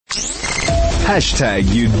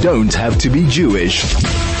Hashtag you don't have to be Jewish.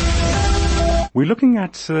 We're looking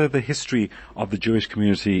at the history of the Jewish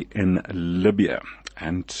community in Libya.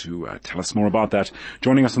 And to tell us more about that,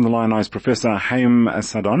 joining us on the line now is Professor Haim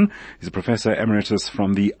Saadon. He's a Professor Emeritus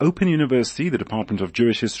from the Open University, the Department of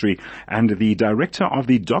Jewish History, and the Director of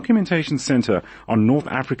the Documentation Center on North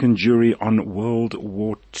African Jewry on World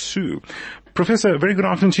War II. Professor, very good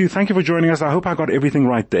afternoon to you. Thank you for joining us. I hope I got everything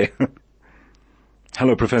right there.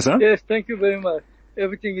 Hello, Professor. Yes, thank you very much.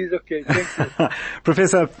 Everything is okay. Thank you.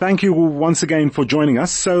 Professor, thank you once again for joining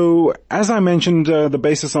us. So, as I mentioned, the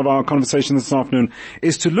basis of our conversation this afternoon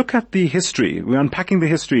is to look at the history. We're unpacking the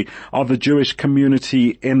history of the Jewish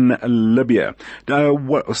community in Libya.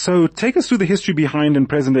 So take us through the history behind and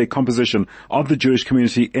present-day composition of the Jewish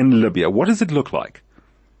community in Libya. What does it look like?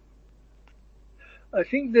 I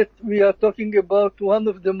think that we are talking about one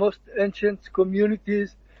of the most ancient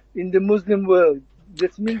communities in the Muslim world.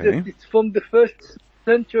 That means that it's from the first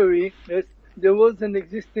century that there was an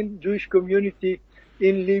existing Jewish community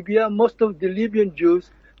in Libya. Most of the Libyan Jews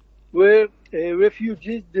were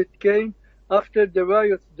refugees that came after the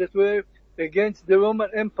riots that were against the Roman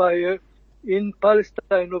Empire in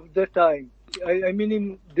Palestine of that time. I mean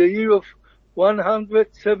in the year of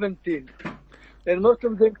 117. And most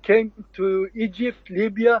of them came to Egypt,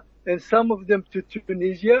 Libya, and some of them to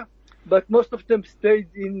Tunisia, but most of them stayed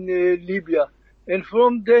in Libya. And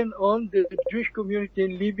from then on, the Jewish community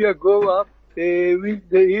in Libya grew up with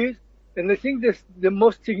the years. And I think that the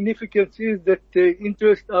most significant is that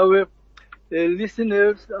interest our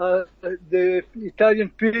listeners the Italian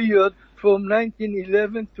period from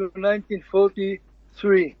 1911 to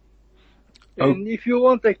 1943. And if you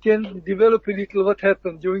want, I can develop a little what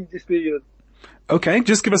happened during this period. Okay,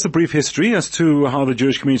 just give us a brief history as to how the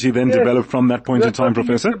Jewish community then developed from that point in time,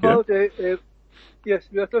 Professor. Yes,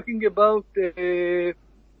 we are talking about a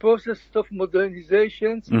process of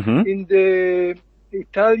modernizations in the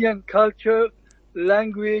Italian culture,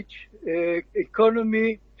 language,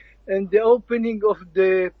 economy, and the opening of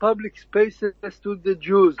the public spaces to the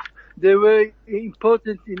Jews. They were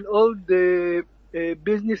important in all the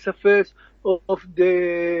business affairs of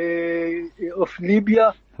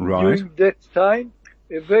Libya during that time.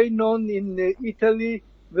 Very known in Italy,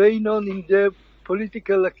 very known in their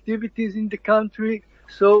political activities in the country.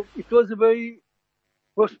 So it was a very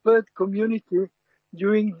prosperous community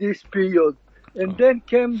during this period. And then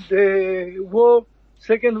came the war,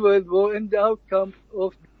 Second World War, and the outcome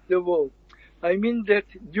of the war. I mean that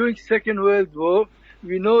during Second World War,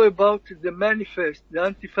 we know about the manifest, the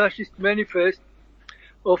anti-fascist manifest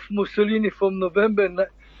of Mussolini from November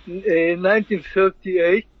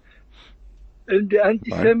 1938, and the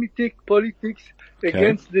anti-Semitic politics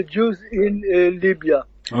against the Jews in Libya.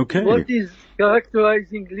 What is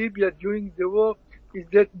characterizing Libya during the war is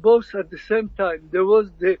that both at the same time there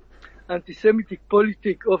was the anti-Semitic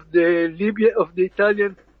politic of the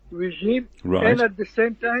Italian regime, and at the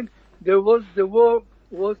same time there was the war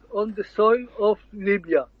was on the soil of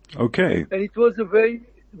Libya. And it was a very,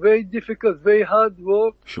 very difficult, very hard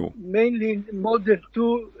war, mainly more than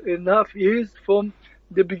 2.5 years from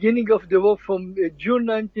the beginning of the war, from June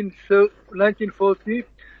 1940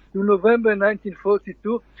 to November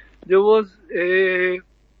 1942. There was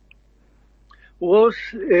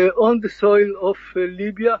on the soil of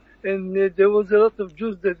Libya, and there was a lot of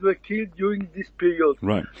Jews that were killed during this period.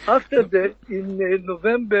 After that, in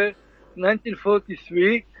November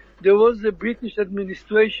 1943, there was a British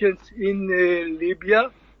administration in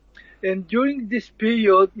Libya, and during this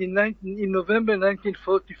period, in November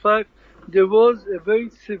 1945, there was a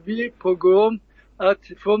very severe pogrom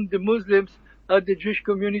from the Muslims at the Jewish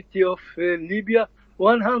community of Libya.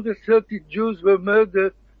 130 Jews were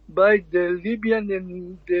murdered by the Libyan,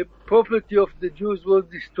 and the property of the Jews was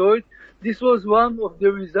destroyed. This was one of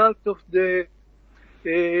the results of the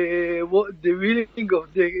willing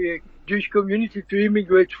of the Jewish community to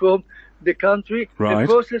immigrate from the country. The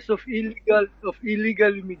process of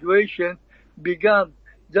illegal immigration began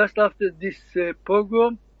just after this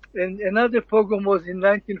pogrom. And another pogrom was in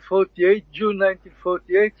 1948, June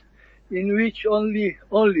 1948, in which only.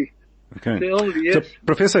 So,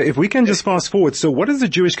 Professor, if we can just fast forward, so what does the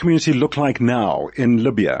Jewish community look like now in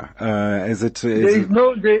Libya? As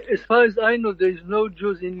far as I know, there is no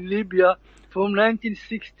Jews in Libya from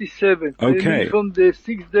 1967. From the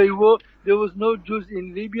 6-Day War, there was no Jews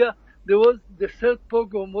in Libya. The third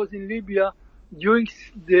pogrom was in Libya during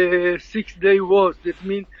the 6-Day Wars. That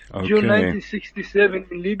means June 1967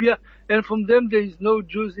 in Libya, and from them there is no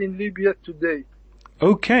Jews in Libya today.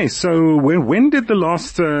 So when did the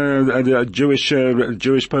last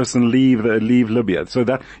Jewish person leave Libya? So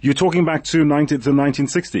that you're talking back to the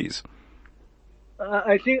 1960s.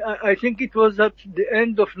 I think it was at the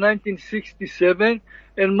end of 1967,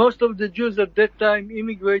 and most of the Jews at that time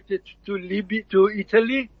immigrated to Libya, to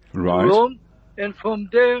Italy, Right. to Rome, and from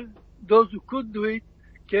there, those who could do it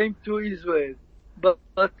came to Israel. But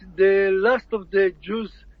the last of the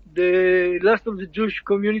Jewish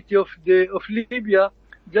community of Libya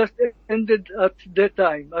just ended at that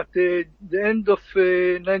time, at the end of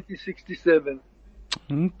 1967.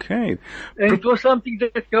 Okay. And it was something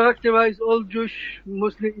that characterized all Jewish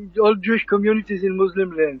communities in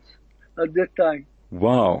Muslim lands at that time.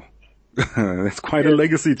 Wow. That's quite a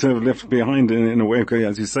legacy to have left behind in a way,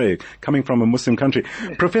 as you say, coming from a Muslim country.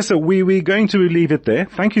 Professor, we're going to leave it there.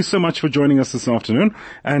 Thank you so much for joining us this afternoon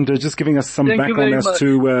and just giving us some background as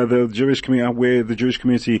to the Jewish community, where the Jewish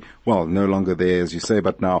community, well, no longer there, as you say,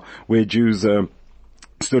 but now where Jews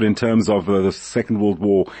stood in terms of the Second World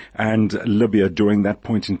War and Libya during that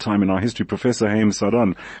point in time in our history. Professor Haim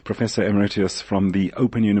Saadon, Professor Emeritus from the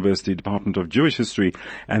Open University Department of Jewish History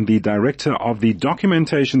and the Director of the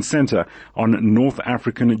Documentation Center on North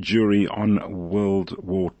African Jewry on World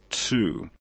War II.